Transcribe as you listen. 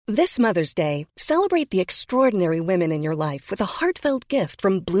This Mother's Day, celebrate the extraordinary women in your life with a heartfelt gift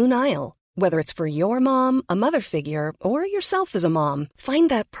from Blue Nile. Whether it's for your mom, a mother figure, or yourself as a mom, find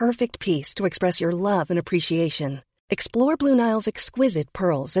that perfect piece to express your love and appreciation. Explore Blue Nile's exquisite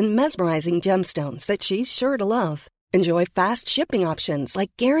pearls and mesmerizing gemstones that she's sure to love. Enjoy fast shipping options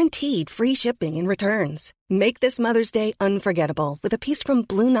like guaranteed free shipping and returns. Make this Mother's Day unforgettable with a piece from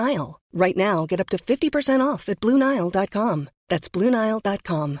Blue Nile. Right now, get up to 50% off at BlueNile.com. That's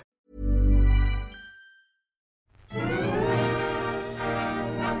BlueNile.com.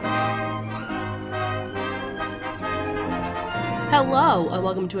 Hello, and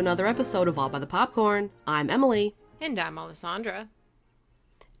welcome to another episode of All by the Popcorn. I'm Emily. And I'm Alessandra.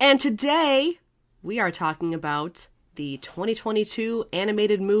 And today, we are talking about the 2022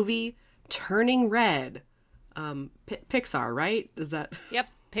 animated movie, Turning Red. Pixar, right? Is that... Yep,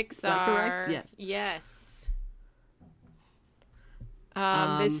 Pixar. Is that correct? Yes. Yes.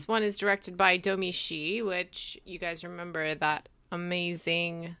 This one is directed by Domee Shi, which you guys remember that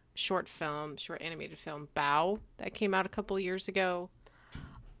amazing short animated film, Bao, that came out a couple years ago.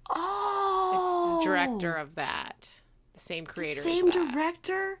 Oh! It's the director of that. The same creator. Same as that.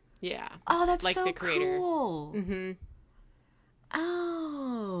 director? Yeah. Oh, that's like so the creator. Cool. Mm-hmm.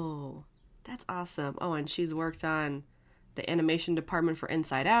 Oh, that's awesome. Oh, and she's worked on the animation department for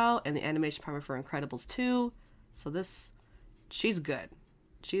Inside Out and the animation department for Incredibles 2. So she's good.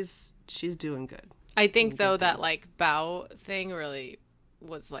 She's doing good. I think though that like Bao thing really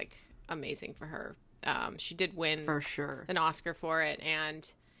was like amazing for her. She did win for sure an Oscar for it,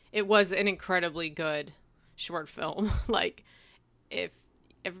 and it was an incredibly good short film. Like if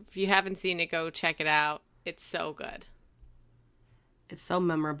you haven't seen it, go check it out. It's so good. It's so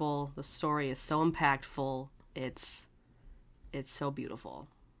memorable. The story is so impactful. It's so beautiful.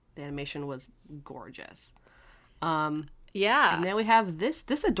 The animation was gorgeous. Yeah. And now we have this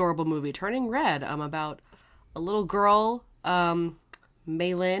adorable movie, Turning Red, about a little girl, Maylin.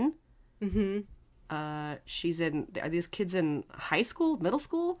 Mm-hmm. Are these kids in high school, middle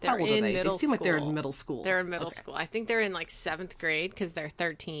school? They're How old are they? middle They seem like they're in school. middle school. They're in middle school. I think they're in like 7th grade because they're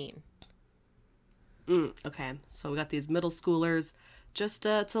 13. Okay, so we got these middle schoolers. Just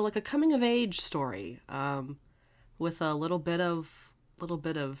it's like a coming of age story, with a little bit of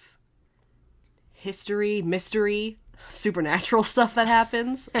history, mystery, supernatural stuff that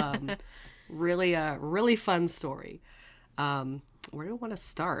happens. Really fun story. Where do we want to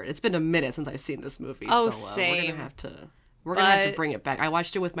start? It's been a minute since I've seen this movie. Oh, so, same. We're gonna have to bring it back. I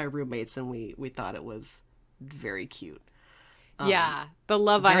watched it with my roommates, and we thought it was very cute. Yeah, the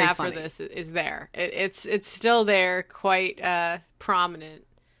love I have funny. for this is there. It's still there, quite prominent.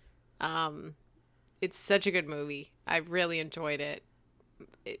 It's such a good movie. I really enjoyed it.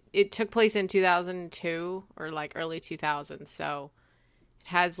 It took place in 2002 or like early 2000s, so it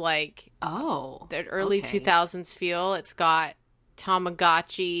has like the early 2000s feel. It's got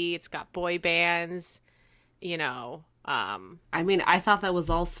Tamagotchi, it's got boy bands, you know. I mean, I thought that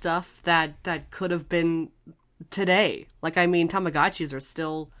was all stuff that could have been today. Like, I mean, Tamagotchis are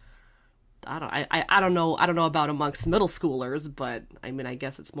still, I don't know about amongst middle schoolers, but I mean, I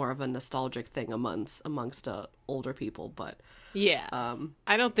guess it's more of a nostalgic thing amongst older people. But yeah,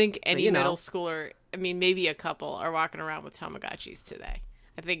 I don't think any middle schooler, I mean, maybe a couple are walking around with Tamagotchis today.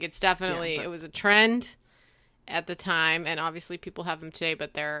 I think it's definitely, it was a trend at the time, and obviously people have them today,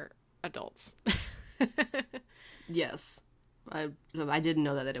 but they're adults. Yes. I didn't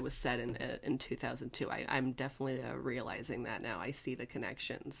know that it was set in 2002. I'm definitely realizing that now. I see the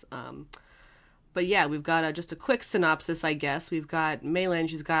connections. But yeah, we've got just a quick synopsis, I guess. We've got Maylin.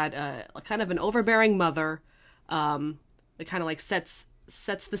 She's got a kind of an overbearing mother. It kind of like sets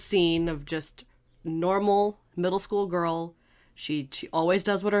the scene of just normal middle school girl. She always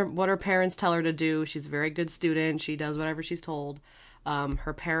does what her parents tell her to do. She's a very good student. She does whatever she's told.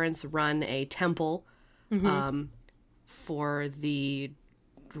 Her parents run a temple. Mm-hmm. For the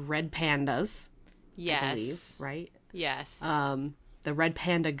red pandas, yes, I believe, right? Yes. The red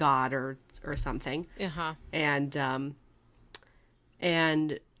panda god or something. Uh-huh. And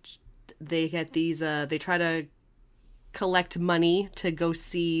they get these. They try to collect money to go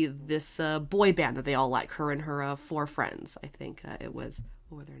see this boy band that they all like. Her and her 4 friends. I think it was.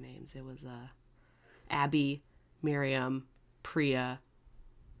 What were their names? It was Abby, Miriam, Priya.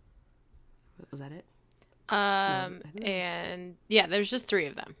 Was that it? And yeah, there's just 3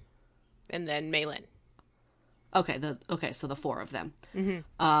 of them, and then Maylin. Okay, so the 4 of them.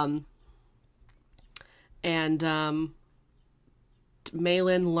 Mm-hmm. And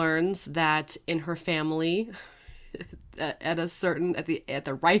Maylin learns that in her family, at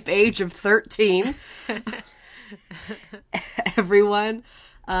the ripe age of 13, everyone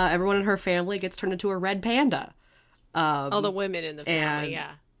everyone in her family gets turned into a red panda. All the women in the family,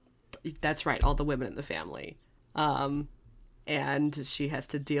 yeah. That's right, all the women in the family. And she has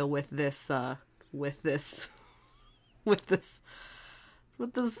to deal with this thing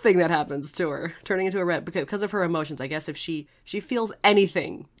that happens to her, turning into a red because of her emotions. I guess if she feels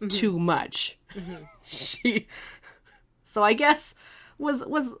anything too much, she. So I guess was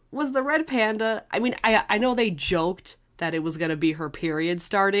the red panda. I mean, I know they joked that it was gonna be her period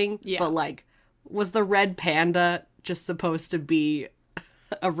starting, but like, was the red panda just supposed to be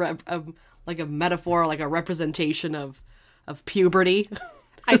like a metaphor, like a representation of puberty?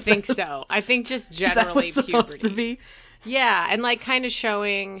 I think so. I think just generally is that what's puberty. Supposed to be? Yeah, and like kind of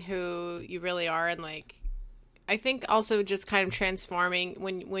showing who you really are, and like I think also just kind of transforming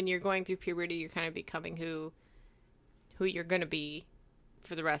when you're going through puberty, you're kind of becoming who you're going to be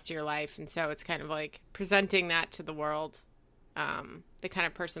for the rest of your life. And so it's kind of like presenting that to the world, the kind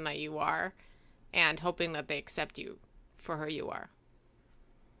of person that you are, and hoping that they accept you for who you are.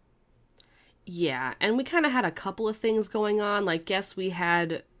 Yeah, and we kind of had a couple of things going on. Like, yes, we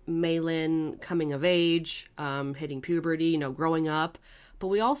had Maylin coming of age, hitting puberty, growing up. But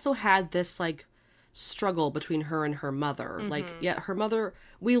we also had this, like, struggle between her and her mother. Mm-hmm. Like, yeah, her mother,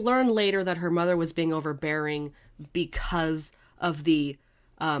 we learned later that her mother was being overbearing because of the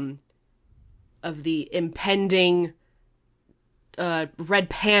impending red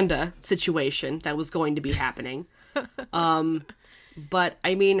panda situation that was going to be happening. But,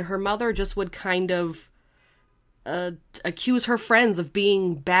 I mean, her mother just would kind of accuse her friends of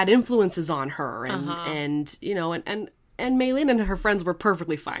being bad influences on her. And Maylin and her friends were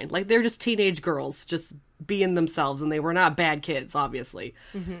perfectly fine. Like, they're just teenage girls just being themselves, and they were not bad kids, obviously.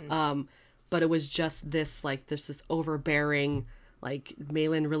 Mm-hmm. But it was just this overbearing, like,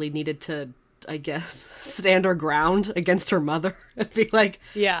 Maylin really needed to, I guess, stand her ground against her mother and be like,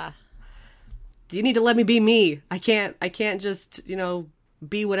 yeah. You need to let me be me. I can't just,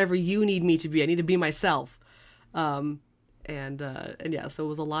 be whatever you need me to be. I need to be myself. And yeah, so it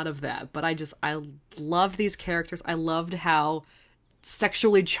was a lot of that. But I loved these characters. I loved how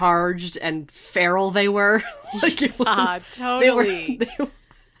sexually charged and feral they were. Like, it was, totally. They were,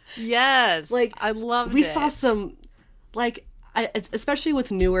 yes. Like, I loved it. We saw some, like, especially with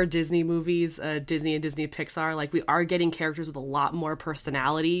newer Disney movies, Disney and Disney Pixar, like, we are getting characters with a lot more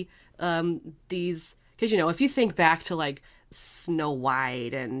personality. Because, if you think back to, like, Snow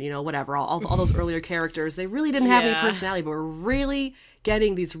White and, whatever, all those earlier characters, they really didn't have any personality, but we're really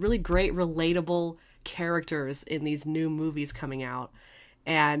getting these really great, relatable characters in these new movies coming out.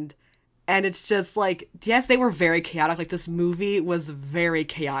 And it's just like, yes, they were very chaotic. Like, this movie was very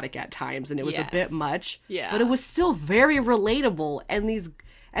chaotic at times, and it was a bit much. Yeah. But it was still very relatable, and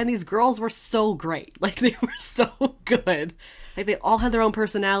these girls were so great. Like, they were so good. Like, they all had their own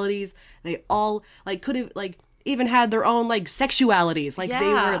personalities. They all, like, could have, like, even had their own, like, sexualities. Like, they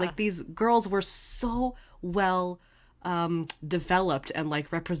were, like, these girls were so well developed and,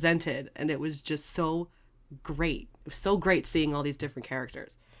 like, represented. And it was just so great. It was so great seeing all these different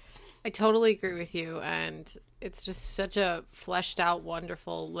characters. I totally agree with you. And it's just such a fleshed out,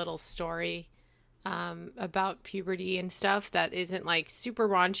 wonderful little story about puberty and stuff that isn't, like, super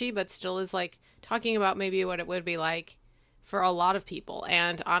raunchy, but still is, like, talking about maybe what it would be like for a lot of people,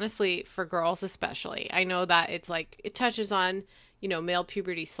 and honestly for girls especially. I know that it's like it touches on male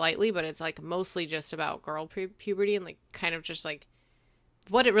puberty slightly, but it's like mostly just about girl puberty and like kind of just like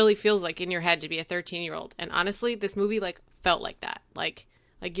what it really feels like in your head to be a 13-year-old. And honestly, this movie like felt like that. Like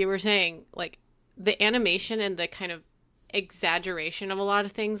you were saying, like the animation and the kind of exaggeration of a lot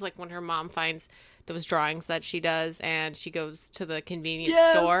of things, like when her mom finds those drawings that she does and she goes to the convenience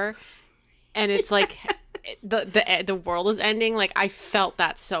store and it's like the world is ending. Like, I felt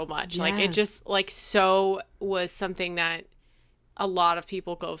that so much. Yes. Like, it just, like, so was something that a lot of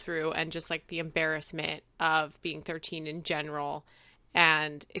people go through, and just, like, the embarrassment of being 13 in general.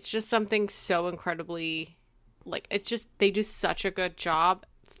 And it's just something so incredibly, like, it's just, they do such a good job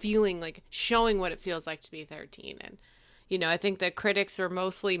feeling, like, showing what it feels like to be 13. And, I think the critics are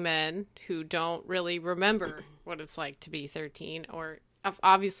mostly men who don't really remember what it's like to be 13, or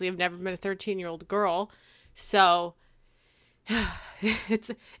obviously have never been a 13-year-old girl. So it's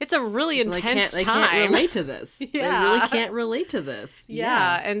a really intense time. They can't relate to this. Yeah. They really can't relate to this.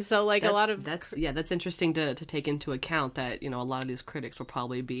 Yeah. And so like a lot of that's interesting to take into account that, a lot of these critics will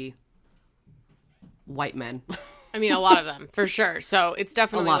probably be white men. I mean, a lot of them for sure. So it's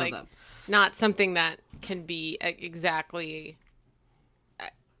definitely a lot like of them. Not something that can be exactly.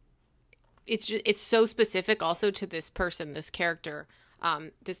 It's so specific also to this person, this character,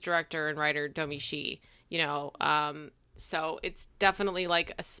 this director and writer Domi Shi. So it's definitely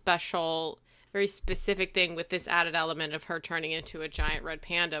like a special, very specific thing with this added element of her turning into a giant red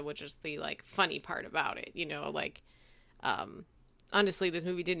panda, which is the like funny part about it, you know, like honestly this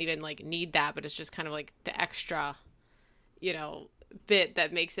movie didn't even like need that, but it's just kind of like the extra, you know, bit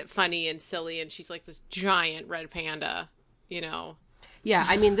that makes it funny and silly, and she's like this giant red panda, you know. Yeah,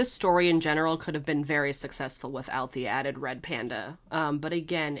 I mean, this story in general could have been very successful without the added red panda. But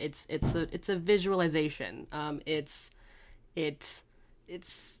again, it's a visualization. It's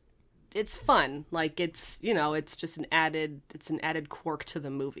fun. Like, it's, you know, it's just an added quirk to the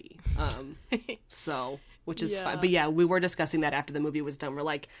movie. So, which is fun. But yeah, we were discussing that after the movie was done. We're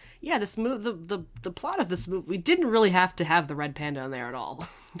like, yeah, this the plot of this movie, we didn't really have to have the red panda in there at all.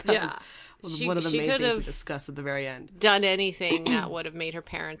 That was one of the main things we discussed at the very end. Done anything that would have made her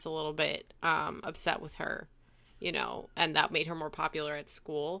parents a little bit upset with her, you know, and that made her more popular at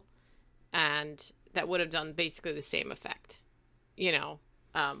school, and that would have done basically the same effect, you know.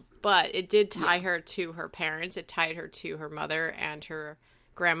 But it did tie her to her parents. It tied her to her mother and her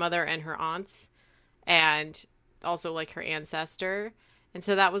grandmother and her aunts, and also like her ancestor. And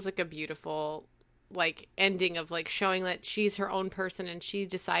so that was like a beautiful like ending of like showing that she's her own person, and she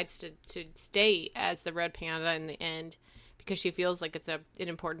decides to stay as the red panda in the end because she feels like it's an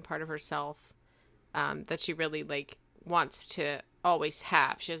important part of herself that she really like wants to always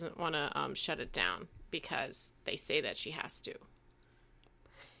have. She doesn't want to shut it down because they say that she has to.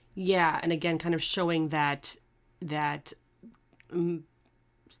 Yeah, and again, kind of showing that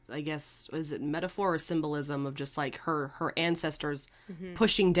I guess, is it metaphor or symbolism of just like her ancestors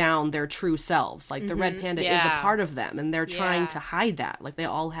pushing down their true selves. Like the red panda is a part of them, and they're trying to hide that. Like they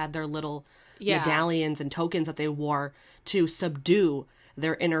all had their little medallions and tokens that they wore to subdue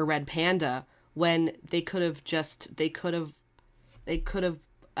their inner red panda, when they could have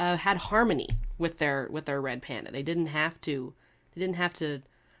had harmony with their red panda. They didn't have to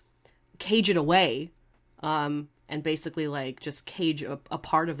cage it away. And basically, like, just cage a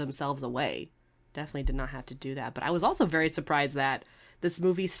part of themselves away. Definitely did not have to do that. But I was also very surprised that this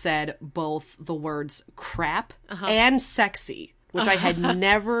movie said both the words crap and sexy, which I had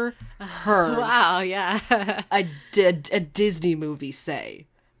never heard a Disney movie say.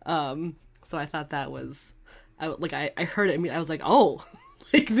 So I thought that was... I heard it, I was like, oh,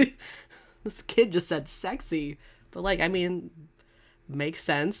 like, this kid just said sexy. But, like, I mean, makes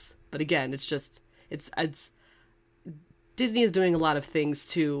sense. But again, it's just... It's Disney is doing a lot of things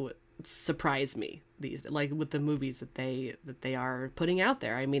to surprise me like with the movies that they are putting out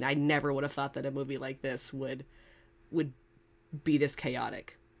there. I mean, I never would have thought that a movie like this would be this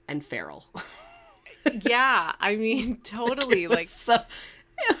chaotic and feral. Yeah, I mean, totally. It was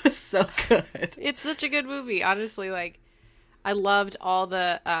so good. It's such a good movie, honestly. Like, I loved all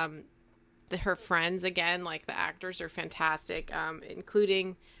the her friends again. Like, the actors are fantastic,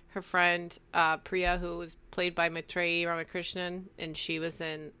 including her friend Priya, who was played by Maitreyi Ramakrishnan, and she was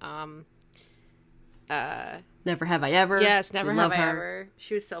in Never Have I Ever. Yes, Never Have I Ever.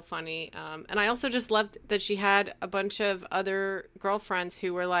 She was so funny. And I also just loved that she had a bunch of other girlfriends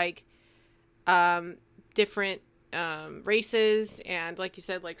who were like different races, and like you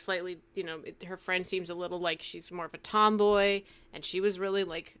said, like slightly, you know, her friend seems a little like she's more of a tomboy, and she was really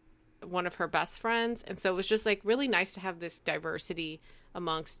like one of her best friends. And so it was just like really nice to have this diversity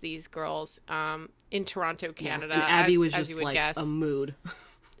amongst these girls in Toronto, Canada. And Abby was just like guess. A mood.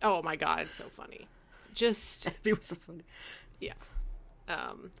 Oh my god, it's so funny. Just Abby was so funny. Yeah.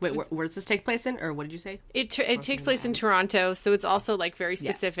 Wait, where does this take place in, or what did you say? It takes place in Toronto, so it's also like very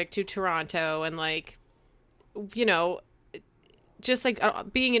specific to Toronto, and like, you know, just like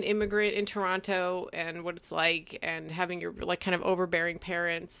being an immigrant in Toronto and what it's like, and having your like kind of overbearing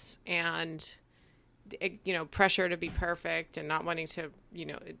parents, and you know, pressure to be perfect, and not wanting to, you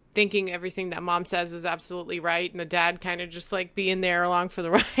know, thinking everything that mom says is absolutely right, and the dad kind of just like being there along for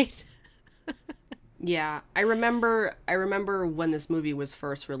the ride. Yeah, I remember when this movie was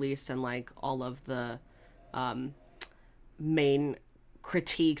first released, and like all of the main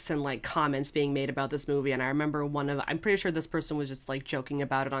critiques and like comments being made about this movie. And I remember I'm pretty sure this person was just like joking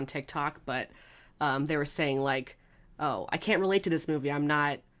about it on TikTok, but they were saying like, oh, I can't relate to this movie. I'm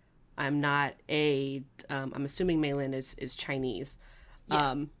assuming Maylin is Chinese.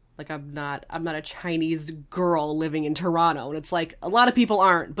 Yeah. Like I'm not a Chinese girl living in Toronto, and it's like a lot of people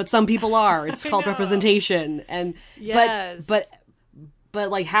aren't, but some people are. It's called representation, and yes.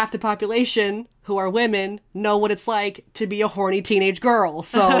 but like half the population who are women know what it's like to be a horny teenage girl.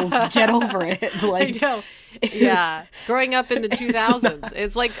 So get over it. Like, I know. Yeah, growing up in the 2000s,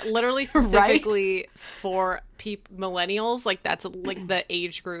 it's like literally specifically for millennials. Like that's like the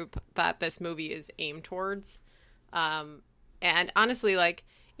age group that this movie is aimed towards. And honestly, like,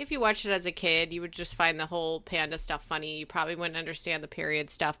 if you watched it as a kid, you would just find the whole panda stuff funny. You probably wouldn't understand the period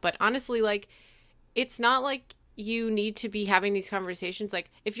stuff. But honestly, like, it's not like you need to be having these conversations. Like,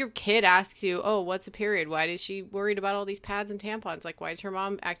 if your kid asks you, oh, what's a period? Why is she worried about all these pads and tampons? Like, why is her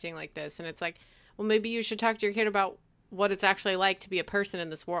mom acting like this? And it's like, well, maybe you should talk to your kid about what it's actually like to be a person in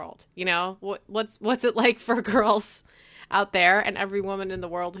this world. You know, what's it like for girls out there and every woman in the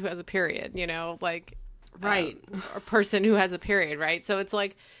world who has a period, you know, like, right. A person who has a period, right? So it's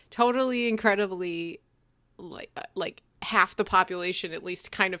like totally incredibly like half the population at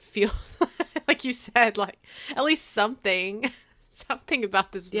least kind of feels like you said, like at least something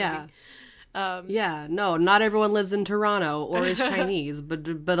about this movie. Yeah. No, not everyone lives in Toronto or is Chinese, but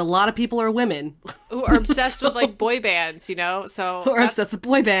a lot of people are women who are obsessed with like boy bands, you know. So who are obsessed with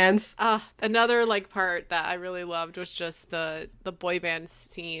boy bands. Another like part that I really loved was just the boy band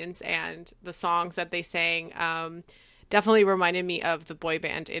scenes and the songs that they sang. Definitely reminded me of the boy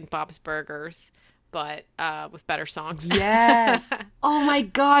band in Bob's Burgers, but with better songs. Yes. Oh my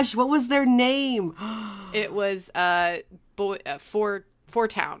gosh, what was their name? It was Four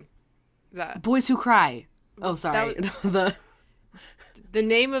Town. Boys Who Cry. Oh, sorry. The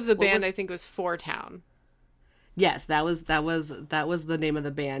name of the band I think was Four Town. Yes, that was the name of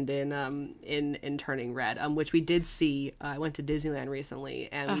the band in Turning Red, which we did see. I went to Disneyland recently,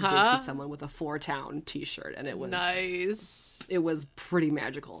 and we did see someone with a Four Town T-shirt, and it was nice. It was pretty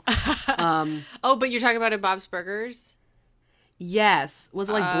magical. Oh, but you're talking about at Bob's Burgers? Yes. Was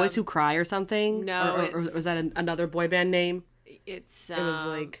it like Boys Who Cry or something? No, or was that another boy band name? It was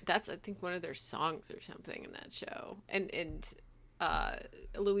like that's I think one of their songs or something in that show, and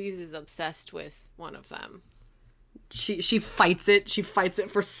Louise is obsessed with one of them. She fights it. She fights it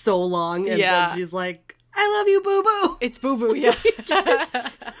for so long, and then she's like, "I love you, Boo Boo." It's Boo Boo, yeah.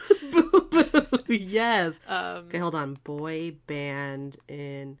 Boo Boo, yes. Okay, hold on. Boy band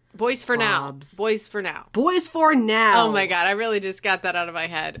in Boys for Bob's. Now. Boys for Now. Boys for Now. Oh my god, I really just got that out of my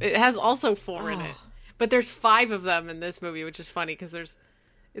head. It has also four in it. But there's 5 of them in this movie, which is funny because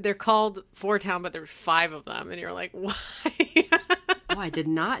they're called Four Town, but there's 5 of them, and you're like, why? Oh, I did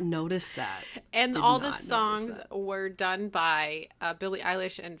not notice that. And all the songs were done by Billie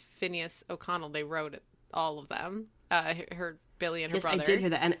Eilish and Phineas O'Connell. They wrote all of them. Her Billie and her brother. I did hear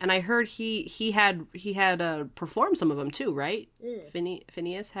that, and I heard he had performed some of them too, right?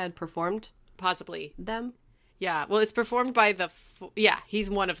 Phineas had performed possibly them. Yeah, well, it's performed by he's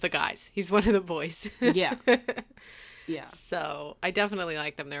one of the guys. He's one of the boys. Yeah. Yeah. So I definitely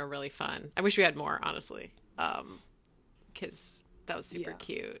like them. They were really fun. I wish we had more, honestly, because that was super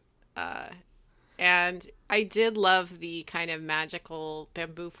cute. And I did love the kind of magical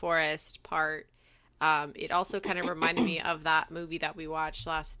bamboo forest part. It also kind of reminded me of that movie that we watched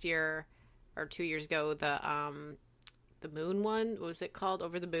last year or 2 years ago, the moon one. What was it called?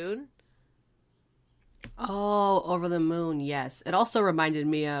 Over the Moon? Oh, Over the Moon, yes. It also reminded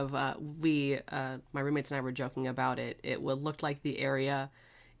me of, my roommates and I were joking about it. It would look like the area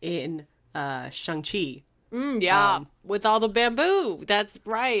in Shang-Chi. With all the bamboo. That's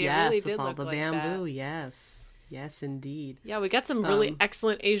right. Yes, it really did with all look the like bamboo, that. Yes. Yes, indeed. Yeah, we got some really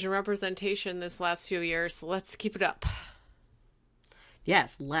excellent Asian representation this last few years, so let's keep it up.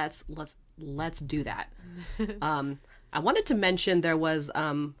 Yes, let's do that. I wanted to mention there was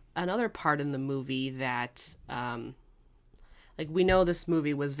another part in the movie that like we know this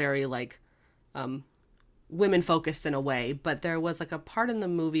movie was very like women focused in a way, but there was like a part in the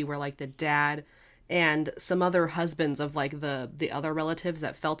movie where like the dad and some other husbands of like the other relatives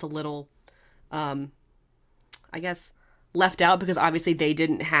that felt a little I guess left out because obviously they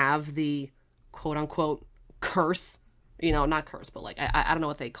didn't have the quote unquote curse, you know, not curse, but like I don't know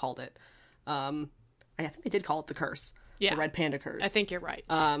what they called it. I think they did call it the curse. Yeah. The red panda curse. I think you're right.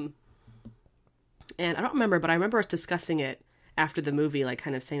 And I don't remember, but I remember us discussing it after the movie, like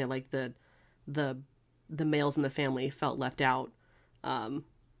kind of saying that like the males in the family felt left out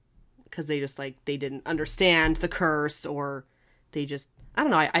because they just like they didn't understand the curse, or they just I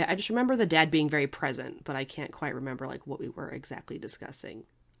don't know. I just remember the dad being very present, but I can't quite remember like what we were exactly discussing.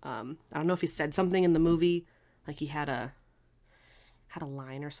 I don't know if he said something in the movie, like he had a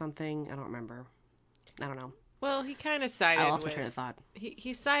line or something. I don't remember. I don't know. Well, he kind of sided. I lost my train of thought.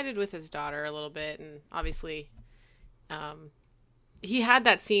 He sided with his daughter a little bit, and obviously, he had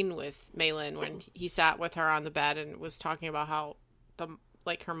that scene with Maylin when he sat with her on the bed and was talking about how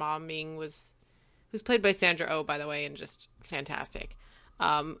her mom who's played by Sandra Oh, by the way, and just fantastic,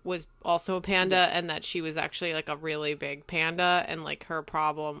 was also a panda, yes. And that she was actually like a really big panda, and like her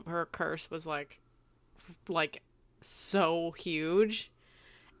curse was like so huge.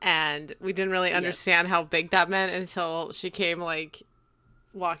 And we didn't really understand how big that meant until she came, like,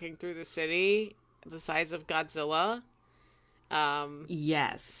 walking through the city the size of Godzilla.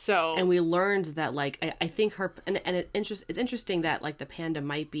 Yes. So, and we learned that, like, I think her, and it's interesting that, like, the panda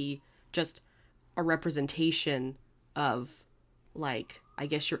might be just a representation of, like, I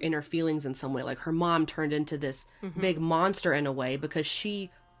guess your inner feelings in some way. Like, her mom turned into this big monster in a way because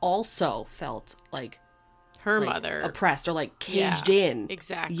she also felt like her mother oppressed or like caged in.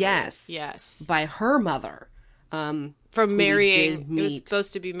 Exactly. Yes. By her mother. From marrying, it was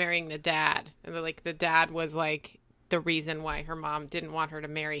supposed to be marrying the dad. And like the dad was like the reason why her mom didn't want her to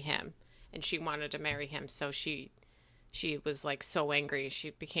marry him. And she wanted to marry him. So she was like so angry.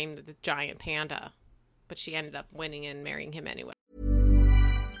 She became the giant panda. But she ended up winning and marrying him anyway.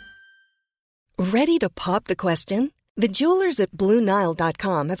 Ready to pop the question? The jewelers at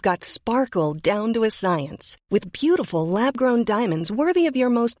BlueNile.com have got sparkle down to a science with beautiful lab-grown diamonds worthy of your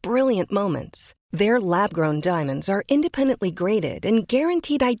most brilliant moments. Their lab-grown diamonds are independently graded and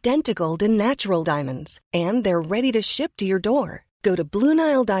guaranteed identical to natural diamonds, and they're ready to ship to your door. Go to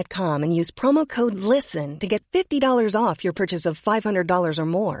BlueNile.com and use promo code LISTEN to get $50 off your purchase of $500 or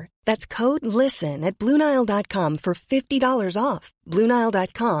more. That's code LISTEN at BlueNile.com for $50 off.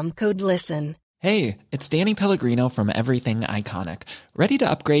 BlueNile.com, code LISTEN. Hey, it's Danny Pellegrino from Everything Iconic. Ready to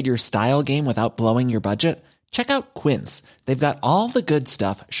upgrade your style game without blowing your budget? Check out Quince. They've got all the good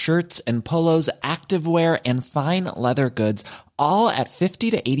stuff, shirts and polos, activewear, and fine leather goods, all at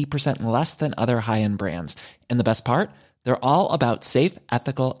 50 to 80% less than other high-end brands. And the best part? They're all about safe,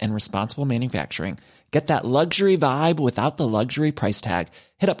 ethical, and responsible manufacturing. Get that luxury vibe without the luxury price tag.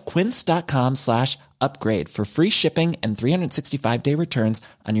 Hit up quince.com/upgrade for free shipping and 365-day returns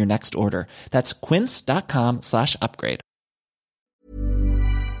on your next order. That's quince.com/upgrade.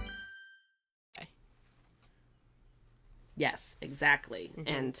 Yes, exactly.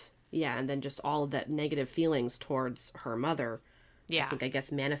 And then just all of that negative feelings towards her mother. Yeah. I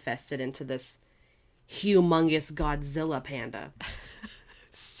guess manifested into this humongous Godzilla panda.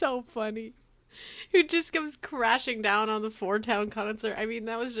 So funny. Who just comes crashing down on the Four Town concert. I mean,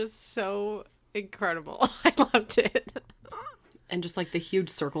 that was just so incredible. I loved it. And just like the huge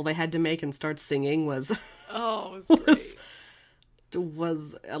circle they had to make and start singing was... Oh, it was great.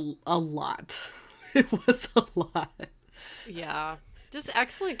 was a lot. It was a lot. Yeah. Just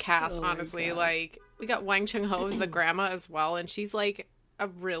excellent cast, honestly. Like, we got Wang Chung-ho as the grandma as well, and she's like a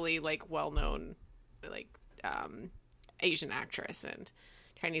really like well-known like Asian actress and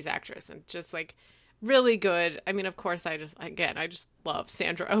Chinese actress, and just like really good. I mean, of course, I just love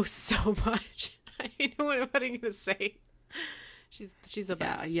Sandra Oh so much. I know what I'm gonna say. She's the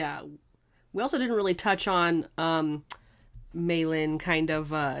best. Yeah. We also didn't really touch on Maylin kind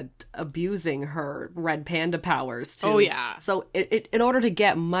of abusing her red panda powers too. Oh yeah. So in order to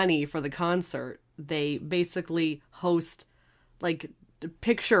get money for the concert, they basically host like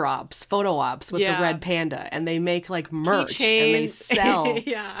picture ops, photo ops with the red panda, and they make like merch and they sell.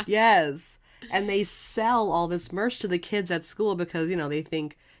 Yes. And they sell all this merch to the kids at school because, you know, they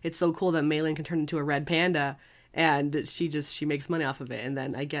think it's so cool that Maylin can turn into a red panda, and she makes money off of it. And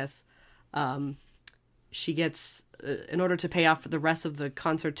then I guess she gets in order to pay off for the rest of the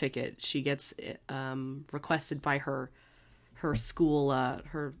concert ticket, she gets requested by her school I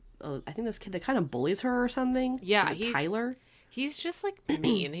think this kid that kind of bullies her or something. Yeah, Tyler. He's just like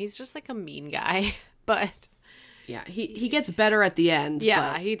mean. He's just like a mean guy. But yeah, he gets better at the end.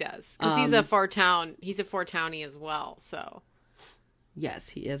 Yeah, but, he does. Because he's a Four Townie as well, so. Yes,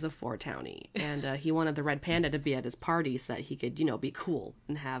 he is a Four Townie. And he wanted the red panda to be at his party so that he could, you know, be cool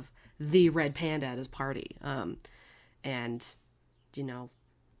and have the red panda at his party. And, you know,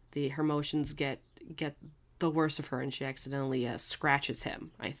 her emotions get the worst of her, and she accidentally scratches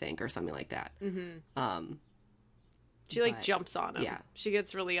him, I think, or something like that. Mm-hmm. She like jumps on him. Yeah. She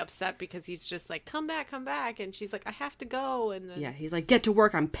gets really upset because he's just like, come back. And she's like, I have to go. And then he's like, get to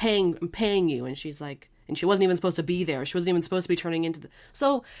work. I'm paying you. And she's like, and she wasn't even supposed to be there. She wasn't even supposed to be turning into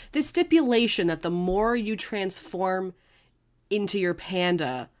so this stipulation that the more you transform into your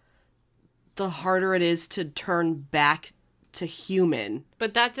panda, the harder it is to turn back to human.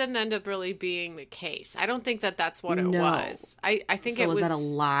 But that didn't end up really being the case. I don't think that that's what it was. I think it was. Was that a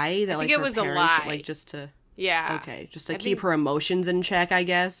lie? That, I think it was a lie. Like just to. Yeah. Okay, just to keep her emotions in check, I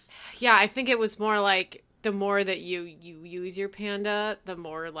guess. Yeah, I think it was more like the more that you use your panda, the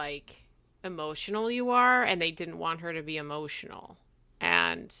more like emotional you are, and they didn't want her to be emotional.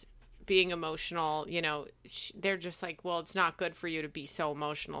 And being emotional, you know, they're just like, well, it's not good for you to be so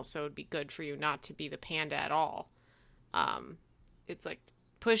emotional, so it'd be good for you not to be the panda at all. It's like,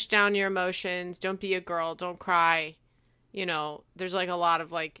 push down your emotions, don't be a girl, don't cry, you know, there's like a lot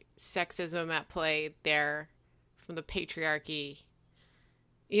of like sexism at play there from the patriarchy.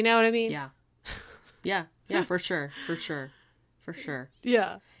 You know what I mean? Yeah. Yeah, for sure.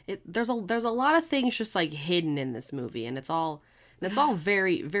 Yeah. There's a lot of things just like hidden in this movie, and it's all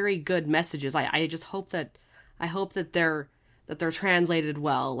very, very good messages. I just hope that they're translated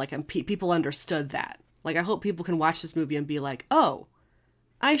well. Like, people understood that. Like, I hope people can watch this movie and be like, oh,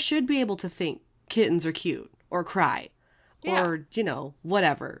 I should be able to think kittens are cute, or cry, or, you know,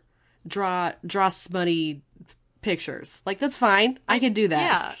 whatever. Draw smutty pictures. Like, that's fine. I can do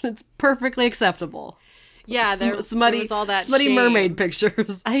that. Yeah. It's perfectly acceptable. Yeah, there was all that smutty shame. Mermaid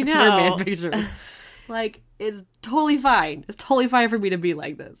pictures. I know. Mermaid pictures. Like, it's totally fine. It's totally fine for me to be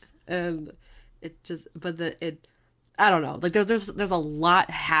like this. And it just, I don't know. Like, there's a lot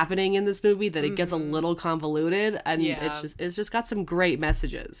happening in this movie that it gets a little convoluted, and it's just got some great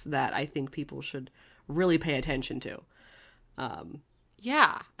messages that I think people should really pay attention to.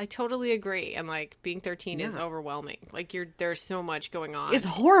 Yeah, I totally agree. And like, being 13 is overwhelming. Like, there's so much going on. It's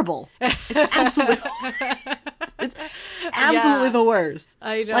horrible. It's absolutely the worst.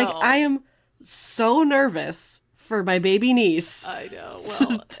 I know. Like, I am so nervous for my baby niece. I know.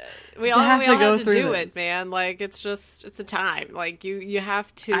 Well, we all have to do it, man. Like, it's a time. Like, you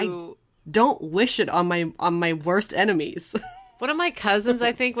have to. I don't wish it on my worst enemies. One of my cousins,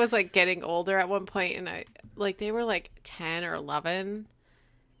 I think, was like getting older at one point, and they were like 10 or 11,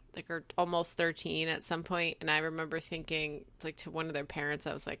 like, or almost 13 at some point. And I remember thinking, like, to one of their parents,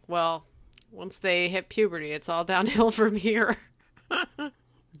 I was like, well, once they hit puberty, it's all downhill from here.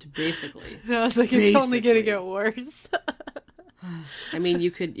 Basically. I was like, it's only gonna get worse. I mean, you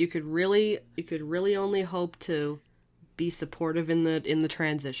could really only hope to be supportive in the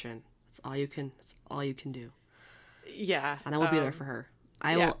transition. That's all you can do. Yeah. And I will be there for her.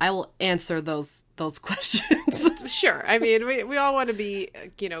 I will answer those questions. Sure. I mean, we all want to be,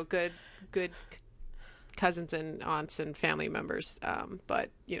 you know, good cousins and aunts and family members. But,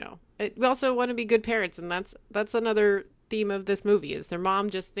 you know, we also want to be good parents, and that's another theme of this movie, is their mom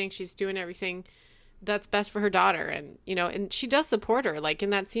just thinks she's doing everything that's best for her daughter, and, you know, and she does support her. Like, in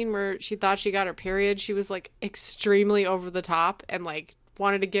that scene where she thought she got her period, she was like extremely over the top and like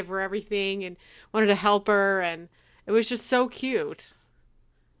wanted to give her everything and wanted to help her, and it was just so cute.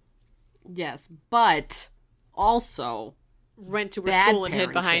 Yes, but also went to her school and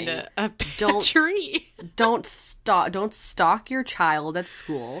hid behind a tree. Don't stalk your child at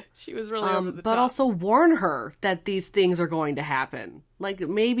school. She was really over the top. But also warn her that these things are going to happen. Like,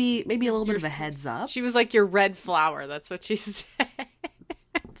 maybe a little bit of a heads up. She was like your red flower. That's what she said.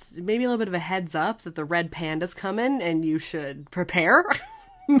 Maybe a little bit of a heads up that the red panda's coming and you should prepare.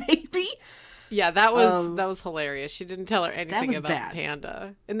 Maybe. Yeah, that was hilarious. She didn't tell her anything about bad.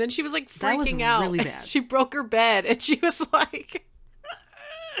 Panda. And then she was like freaking out. Really bad. She broke her bed and she was like,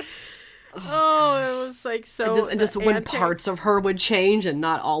 oh, it was like so. And just when parts of her would change and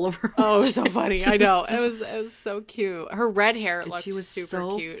not all of her. Oh, it was so funny. I know. It was so cute. Her red hair looked super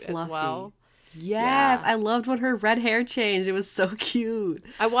so cute fluffy. As well. Yes, yeah. I loved when her red hair changed. It was so cute.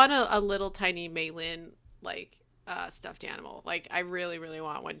 I want a little tiny Maylin, like, stuffed animal. Like, I really, really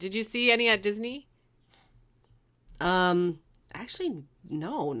want one. Did you see any at Disney? Actually,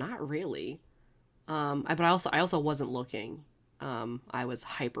 no, not really. But I also wasn't looking. I was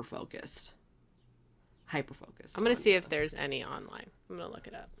hyper focused. I'm gonna see if there's any online. I'm gonna look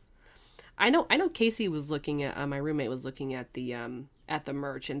it up. I know Casey was looking at, my roommate was looking at the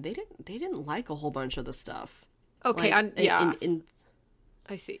merch, and they didn't like a whole bunch of the stuff. Okay, like,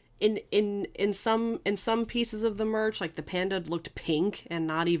 I see. In some pieces of the merch, like, the panda looked pink and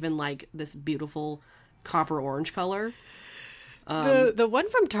not even like this beautiful copper orange color. The one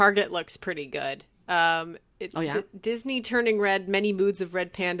from Target looks pretty good. Disney turning red, many moods of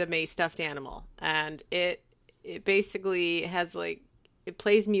red panda May stuffed animal, and it basically has, like, it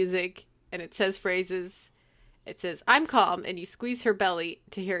plays music and it says phrases. It says, "I'm calm," and you squeeze her belly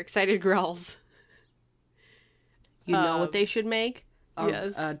to hear excited growls. You know what they should make?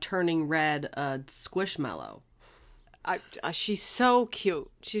 Yes. Turning red Squishmallow. She's so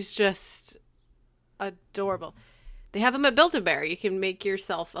cute. She's just adorable. They have them at Build-A-Bear. You can make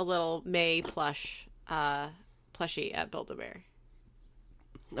yourself a little May plushie at Build-A-Bear.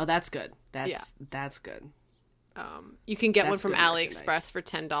 Oh, that's good. That's good. You can get one from AliExpress for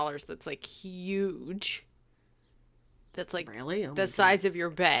 $10. That's, like, huge. That's, like, really? the size of your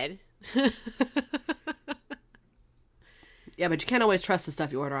bed. Yeah, but you can't always trust the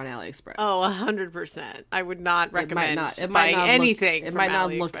stuff you order on AliExpress. Oh, 100%. I would not recommend buying anything from AliExpress. It might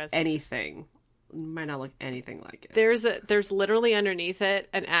not look anything might not look anything like it. There's literally underneath it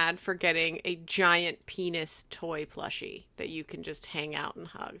an ad for getting a giant penis toy plushie that you can just hang out and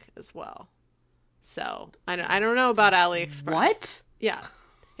hug as well. So I don't know about AliExpress. What? Yeah,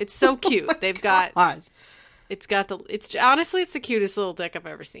 it's so cute. They've got it's honestly it's the cutest little dick I've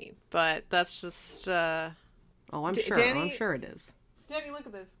ever seen. But that's just I'm sure. Danny, I'm sure it is. Danny, look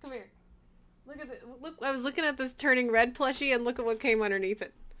at this. Come here. Look at this. Look, I was looking at this turning red plushie, and look at what came underneath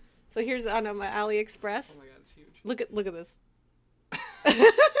it. So here's on my AliExpress. Oh my god, it's huge. Look at this. Look at the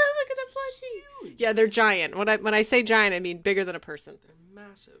plushie. Huge. Yeah, they're giant. When I say giant, I mean bigger than a person. They're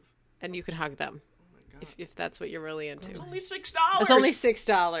massive. And you can hug them. Oh my god. If that's what you're really into. It's only $6. It's only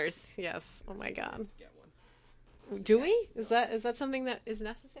 $6. Yes. Oh my god. Get one. Do we? Is that something that is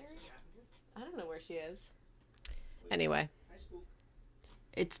necessary? I don't know where she is. Anyway.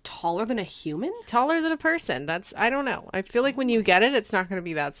 It's taller than a human? Taller than a person. I don't know. I feel like when you get it, it's not going to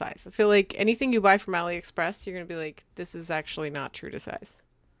be that size. I feel like anything you buy from AliExpress, you're going to be like, this is actually not true to size.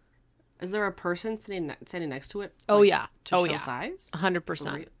 Is there a person standing next to it? Oh, yeah. To show size?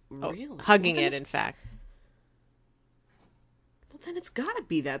 100%. Really? Hugging it, in fact. Well, then it's got to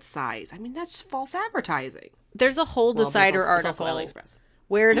be that size. I mean, that's false advertising. There's a whole Decider article AliExpress.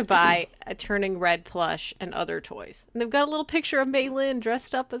 Where to buy a turning red plush and other toys. And they've got a little picture of Mei Lin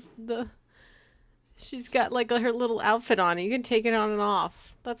dressed up as she's got like her little outfit on. You can take it on and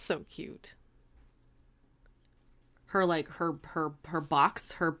off. That's so cute. Her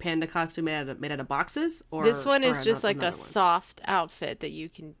box, her panda costume made out of boxes? This one is just like a soft outfit that you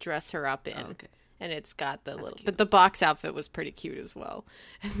can dress her up in. Oh, okay. And it's got the little, cute. but the box outfit was pretty cute as well.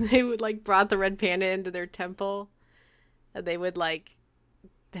 And they would brought the red panda into their temple. And they would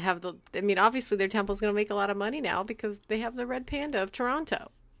obviously their temple's going to make a lot of money now because they have the red panda of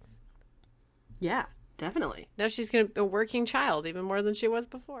Toronto. Yeah, definitely. Now she's going to be a working child even more than she was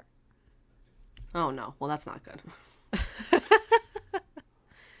before. Oh, no. Well, that's not good.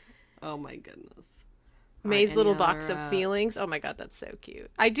 Oh, my goodness. May's little box of feelings. Oh, my God, that's so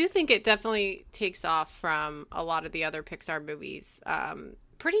cute. I do think it definitely takes off from a lot of the other Pixar movies.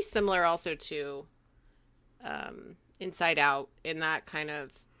 Pretty similar also to Inside Out, in that kind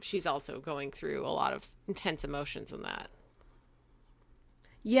of she's also going through a lot of intense emotions in that.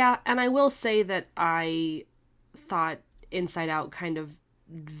 Yeah, and I will say that I thought Inside Out kind of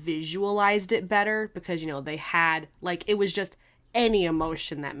visualized it better because, they had, it was just any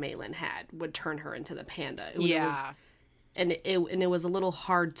emotion that Mei Lin had would turn her into the panda. It was a little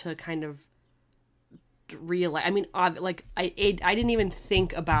hard to kind of realize. I mean, I didn't even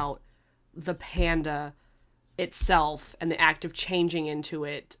think about the panda itself and the act of changing into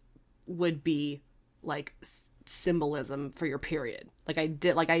it would be symbolism for your period. I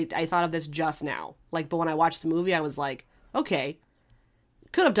thought of this just now. But when I watched the movie, I was like, okay,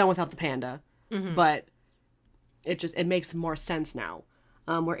 could have done without the panda, but it makes more sense now.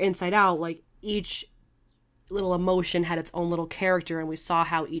 Where Inside Out, each little emotion had its own little character, and we saw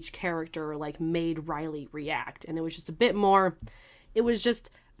how each character made Riley react, and it was just a bit more. It was just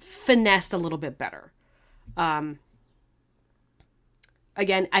finessed a little bit better. Again,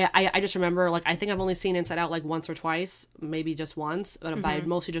 I just remember, I think I've only seen Inside Out once or twice, maybe just once, but I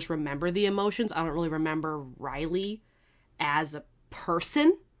mostly just remember the emotions. I don't really remember Riley as a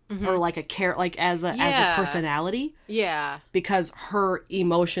person or as a personality. Yeah. Because her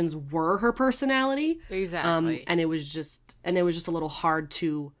emotions were her personality. Exactly. And it was just a little hard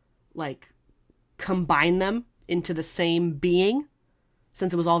to combine them into the same being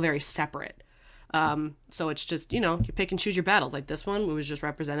since it was all very separate. So it's just, you pick and choose your battles. This one was just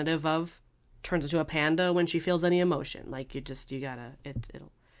representative of turns into a panda when she feels any emotion.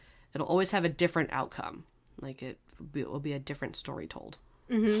 It'll always have a different outcome. It will be a different story told.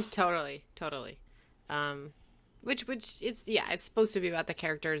 Mm-hmm. Totally. Which it's supposed to be about the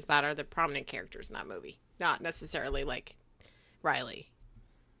characters that are the prominent characters in that movie, not necessarily Riley.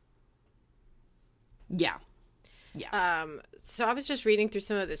 Yeah. So I was just reading through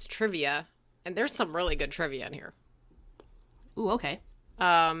some of this trivia, and there's some really good trivia in here. Ooh, okay.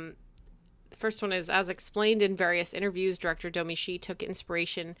 The first one is, as explained in various interviews, director Domi Shi took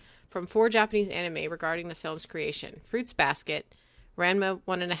inspiration from 4 Japanese anime regarding the film's creation: Fruits Basket, Ranma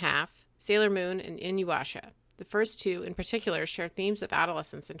 1.5, Sailor Moon, and Inuyasha. The first 2, in particular, share themes of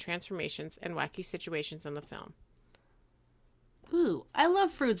adolescence and transformations and wacky situations in the film. Ooh, I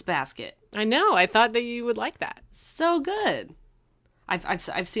love Fruits Basket. I know. I thought that you would like that. So good.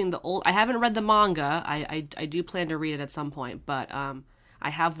 I've seen the old. I haven't read the manga. I do plan to read it at some point, but I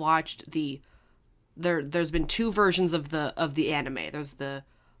have watched There's been 2 versions of the anime. There's the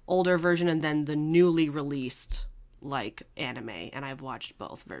older version and then the newly released like anime, and I've watched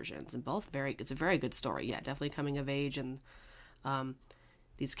both versions, and it's a very good story. Yeah, definitely coming of age, and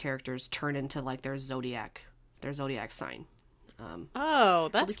these characters turn into like their zodiac sign. Oh,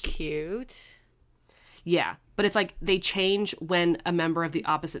 that's cute. Yeah, but it's like they change when a member of the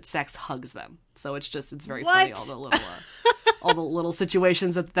opposite sex hugs them. So it's very funny, all the little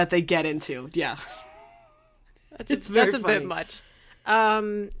situations that they get into. Yeah. That's a bit much.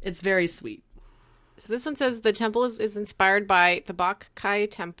 It's very sweet. So this one says the temple is inspired by the Bok-Kai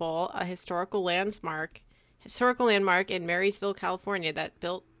Temple, a historical landmark in Marysville, California that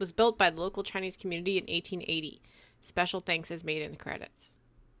was built by the local Chinese community in 1880. Special thanks is made in the credits.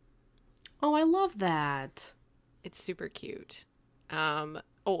 Oh, I love that. It's super cute.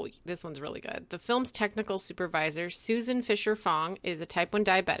 This one's really good. The film's technical supervisor, Susan Fisher Fong, is a type 1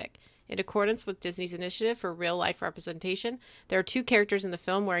 diabetic. In accordance with Disney's initiative for real-life representation, there are 2 characters in the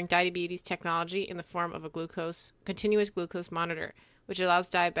film wearing diabetes technology in the form of a continuous glucose monitor, which allows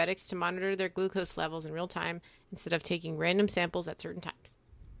diabetics to monitor their glucose levels in real time instead of taking random samples at certain times.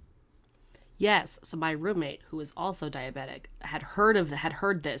 Yes, so my roommate, who is also diabetic, had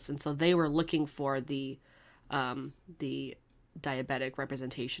heard this, and so they were looking for the diabetic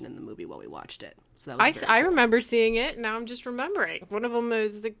representation in the movie while we watched it. So that was I remember seeing it. Now I'm just remembering. One of them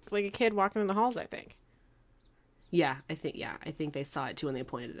is like a kid walking in the halls, I think. Yeah, I think they saw it too and they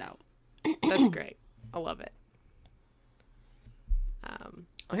pointed it out. That's great. I love it.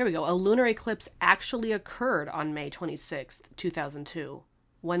 Here we go. A lunar eclipse actually occurred on May 26th, 2002,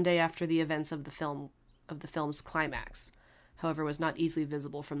 one day after the events of the film's climax. However, it was not easily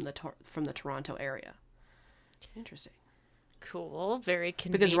visible from the Toronto area. Interesting. Cool. Very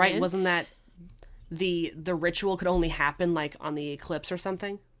convenient. Because wasn't that the ritual could only happen like on the eclipse or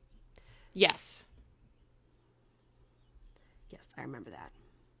something? Yes. Yes, I remember that.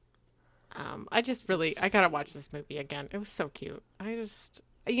 I gotta watch this movie again. It was so cute.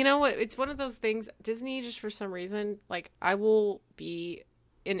 You know what? It's one of those things, Disney, just for some reason, like, I will be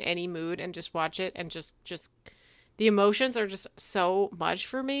in any mood and just watch it, and just the emotions are just so much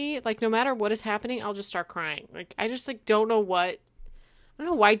for me. Like, no matter what is happening, I'll just start crying. Like, I just, like, don't know why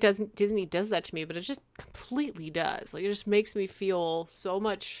Disney does that to me, but it just completely does. Like, it just makes me feel so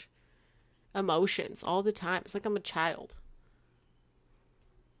much emotions all the time. It's like I'm a child.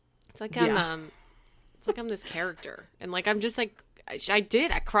 It's like I'm this character, and like I'm just like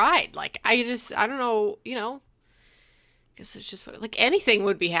I cried. Like I don't know, I guess it's just like anything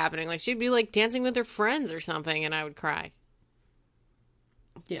would be happening. Like she'd be like dancing with her friends or something, and I would cry.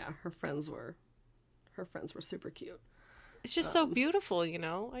 Yeah, her friends were super cute. It's just so beautiful,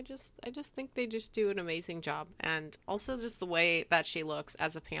 I just think they just do an amazing job, and also just the way that she looks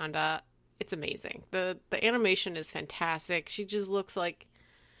as a panda, it's amazing. The animation is fantastic. She just looks like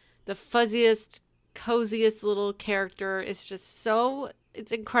the fuzziest, coziest little character. It's just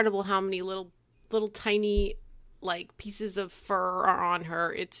it's incredible how many little tiny like pieces of fur are on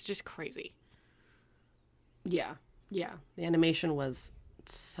her. It's just crazy. Yeah. The animation was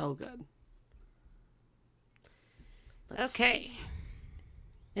so good. Okay. See.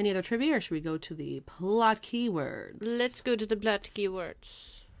 Any other trivia, or should we go to the plot keywords? Let's go to the plot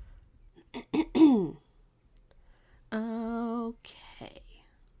keywords. Okay.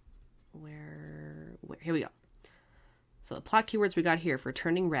 Where here we go. So the plot keywords we got here for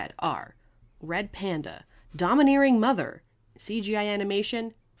Turning Red are red panda, domineering mother, CGI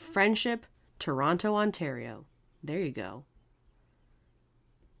animation, friendship, Toronto, Ontario. There you go.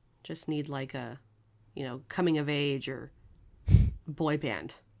 Just need like a, coming of age or boy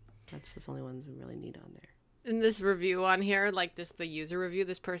band. That's the only ones we really need on there. In this review on here, like the user review,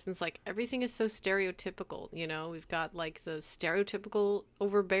 this person's like, everything is so stereotypical, We've got like the stereotypical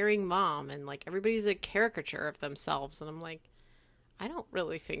overbearing mom, and like everybody's a caricature of themselves, and I'm like, I don't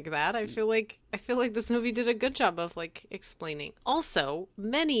really think that. I feel like this movie did a good job of like explaining. Also,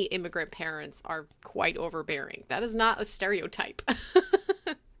 many immigrant parents are quite overbearing. That is not a stereotype.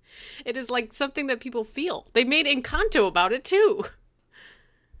 It is like something that people feel. They made Encanto about it too.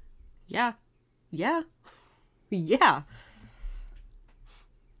 Yeah, I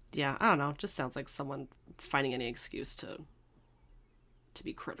don't know. It just sounds like someone finding any excuse to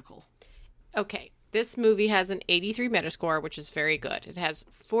be critical. Okay, this movie has an 83 Metascore, which is very good. It has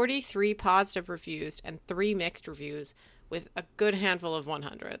 43 positive reviews and 3 mixed reviews, with a good handful of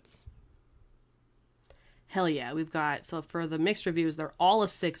 100s. Hell yeah. We've got, so for the mixed reviews, they're all a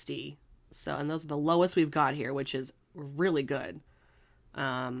 60. So, and those are the lowest we've got here, which is really good.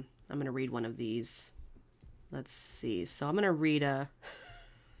 I'm going to read one of these. Let's see. So I'm going to read a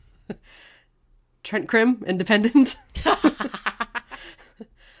Trent Krim, Independent.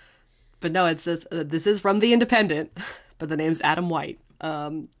 But no, it's this. This is from The Independent, but the name's Adam White.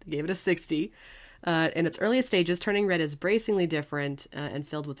 Gave it a 60. In its earliest stages, Turning Red is bracingly different and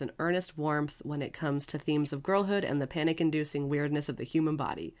filled with an earnest warmth when it comes to themes of girlhood and the panic-inducing weirdness of the human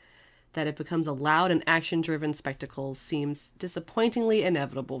body. That it becomes a loud and action-driven spectacle seems disappointingly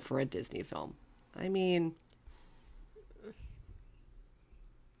inevitable for a Disney film. I mean,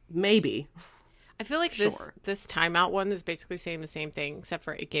 maybe. I feel like this Time Out one is basically saying the same thing, except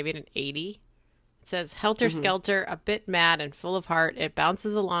for it gave it an 80. It says, helter-skelter, a bit mad and full of heart, it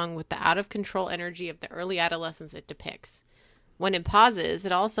bounces along with the out-of-control energy of the early adolescence it depicts. When it pauses,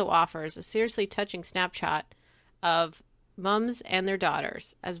 it also offers a seriously touching snapshot of mums and their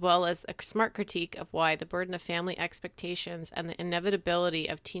daughters, as well as a smart critique of why the burden of family expectations and the inevitability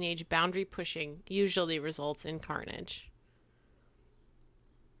of teenage boundary pushing usually results in carnage.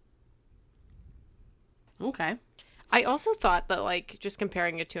 Okay. I also thought that, like, just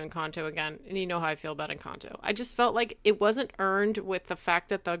comparing it to Encanto again, and you know how I feel about Encanto, I just felt like it wasn't earned with the fact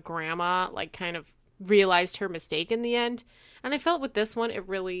that the grandma, like, kind of realized her mistake in the end. And I felt with this one, it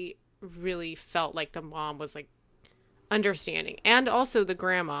really, really felt like the mom was, like, understanding. And also the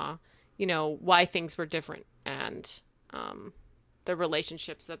grandma, you know, why things were different. And the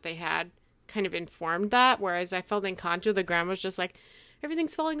relationships that they had kind of informed that. Whereas I felt in Encanto, the grandma was just like,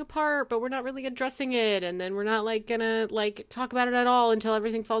 everything's falling apart, but we're not really addressing it. And then we're not, like, gonna, like, talk about it at all until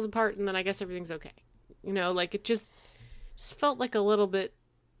everything falls apart. And then I guess everything's okay. You know, like, it just felt like a little bit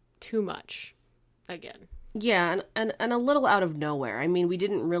too much again. Yeah, and a little out of nowhere. I mean, we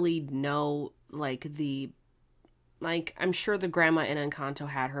didn't really know, like, I'm sure the grandma in Encanto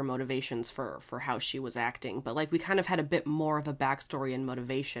had her motivations for how she was acting, but, like, we kind of had a bit more of a backstory and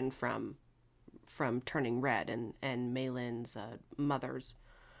motivation from Turning Red and Maylin's mother's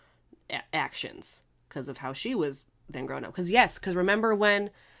actions because of how she was then grown up. Because remember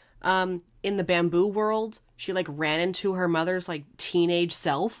when in the Bamboo World she, like, ran into her mother's, like, teenage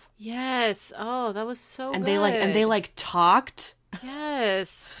self? Yes. Oh, that was so good. They talked.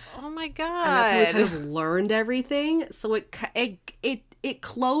 Yes. Oh my god. And that's how we kind of learned everything. So it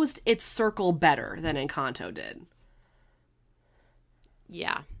closed its circle better than Encanto did.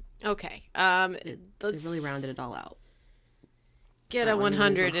 Yeah. Okay. It really rounded it all out. Get a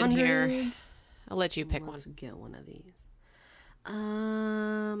 100 in here. I'll let you pick one. Let's get one of these.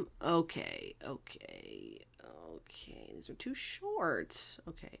 Okay. These are too short.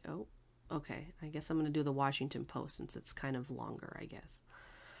 Okay. Oh, okay. I guess I'm going to do the Washington Post since it's kind of longer, I guess.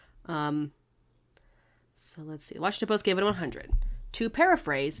 So let's see. The Washington Post gave it 100. To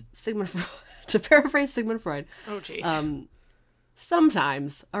paraphrase Sigmund Freud. Oh, jeez.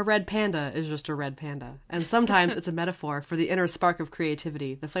 Sometimes a red panda is just a red panda, and sometimes it's a metaphor for the inner spark of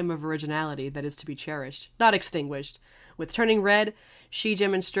creativity, the flame of originality that is to be cherished, not extinguished. With Turning Red, she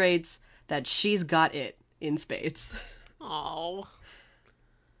demonstrates that she's got it in spades. Oh,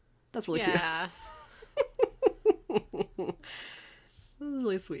 that's really cute. This is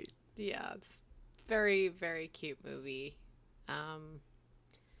really sweet. Yeah, it's very, very cute movie.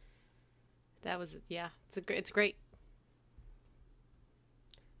 It's great.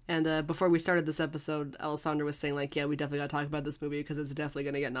 And before we started this episode, Alessandra was saying, like, yeah, we definitely got to talk about this movie because it's definitely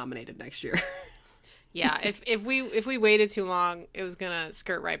going to get nominated next year. Yeah, if we waited too long, it was going to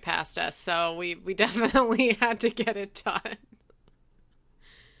skirt right past us. So we definitely had to get it done.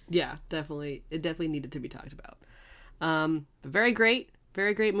 Yeah, definitely. It definitely needed to be talked about. But very great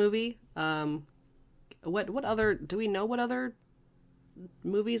movie. What other, do we know what other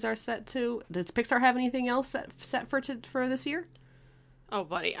movies are set to? Does Pixar have anything else set for this year? Oh,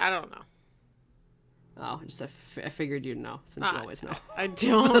 buddy, I don't know. Oh, just I figured you'd know, since you always know. I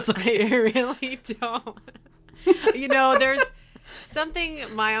don't. I really don't. You know, there's something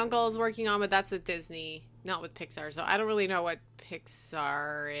my uncle is working on, but that's with Disney, not with Pixar. So I don't really know what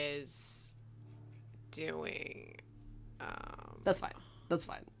Pixar is doing. That's fine.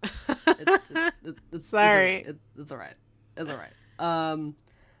 Sorry. It's all right. It's all right.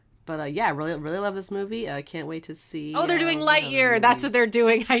 But yeah, really love this movie. Can't wait to see. Oh, they're doing Lightyear. That's what they're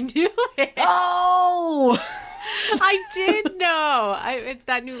doing. I knew it. Oh, I did know. It's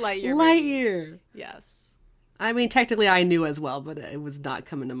that new Lightyear. Lightyear. Yes. I mean, technically, I knew as well, but it was not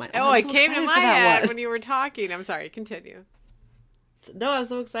coming to mind. Oh, it came to my head when you were talking. I'm sorry. Continue. No, I'm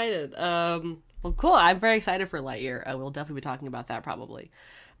so excited. Well, cool. I'm very excited for Lightyear. We'll definitely be talking about that probably.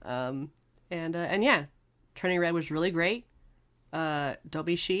 And yeah, Turning Red was really great. Don't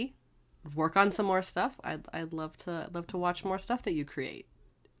be she. Work on some more stuff. I'd love to watch more stuff that you create.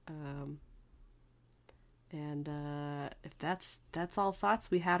 And if that's all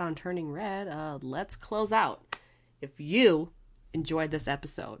thoughts we had on Turning Red, let's close out. If you enjoyed this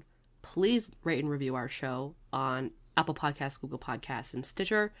episode, please rate and review our show on Apple Podcasts, Google Podcasts, and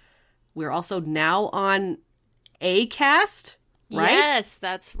Stitcher. We're also now on Acast, right? Yes,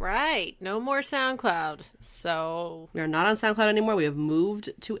 that's right. No more SoundCloud. So we are not on SoundCloud anymore. We have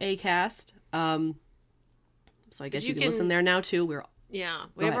moved to Acast. So I guess you can listen there now too. We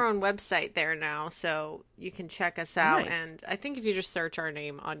have our own website there now, so you can check us out. Nice. And I think if you just search our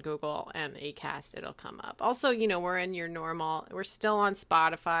name on Google and Acast, it'll come up. Also, we're in your normal. We're still on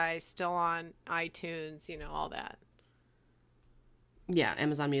Spotify, still on iTunes, all that. Yeah,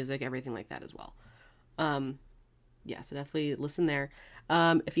 Amazon Music, everything like that as well. So definitely listen there.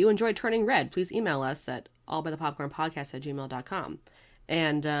 If you enjoyed Turning Red, please email us at allbythepopcornpodcast@gmail.com.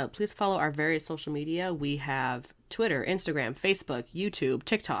 And please follow our various social media. We have Twitter, Instagram, Facebook, YouTube,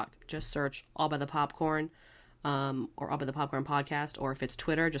 TikTok. Just search All by the Popcorn or All by the Popcorn Podcast. Or if it's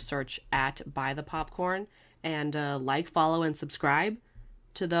Twitter, just search @bythepopcorn. And like, follow, and subscribe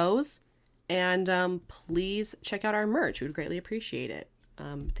to those. And please check out our merch. We would greatly appreciate it.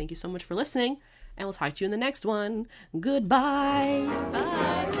 Thank you so much for listening. And we'll talk to you in the next one. Goodbye. Bye.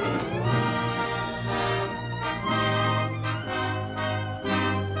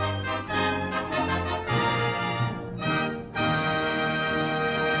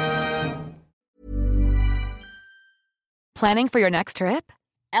 Planning for your next trip?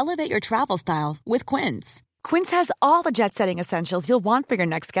 Elevate your travel style with Quince. Quince has all the jet-setting essentials you'll want for your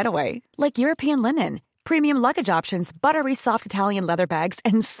next getaway, like European linen, premium luggage options, buttery soft Italian leather bags,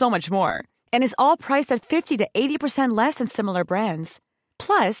 and so much more. And is all priced at 50 to 80% less than similar brands.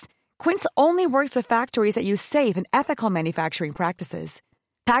 Plus, Quince only works with factories that use safe and ethical manufacturing practices.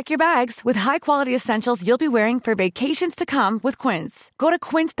 Pack your bags with high-quality essentials you'll be wearing for vacations to come with Quince. Go to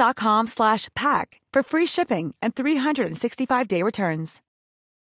quince.com/pack for free shipping and 365-day returns.